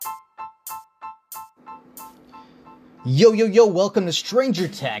Yo, welcome to Stranger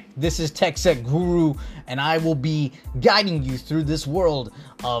Tech. This is TechSec Guru, and I will be guiding you through this world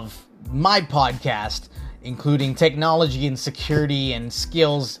of my podcast, including technology and security and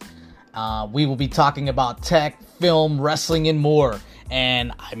skills. We will be talking about tech, film, wrestling, and more.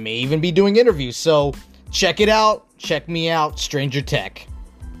 And I may even be doing interviews, so check it out. Check me out, Stranger Tech.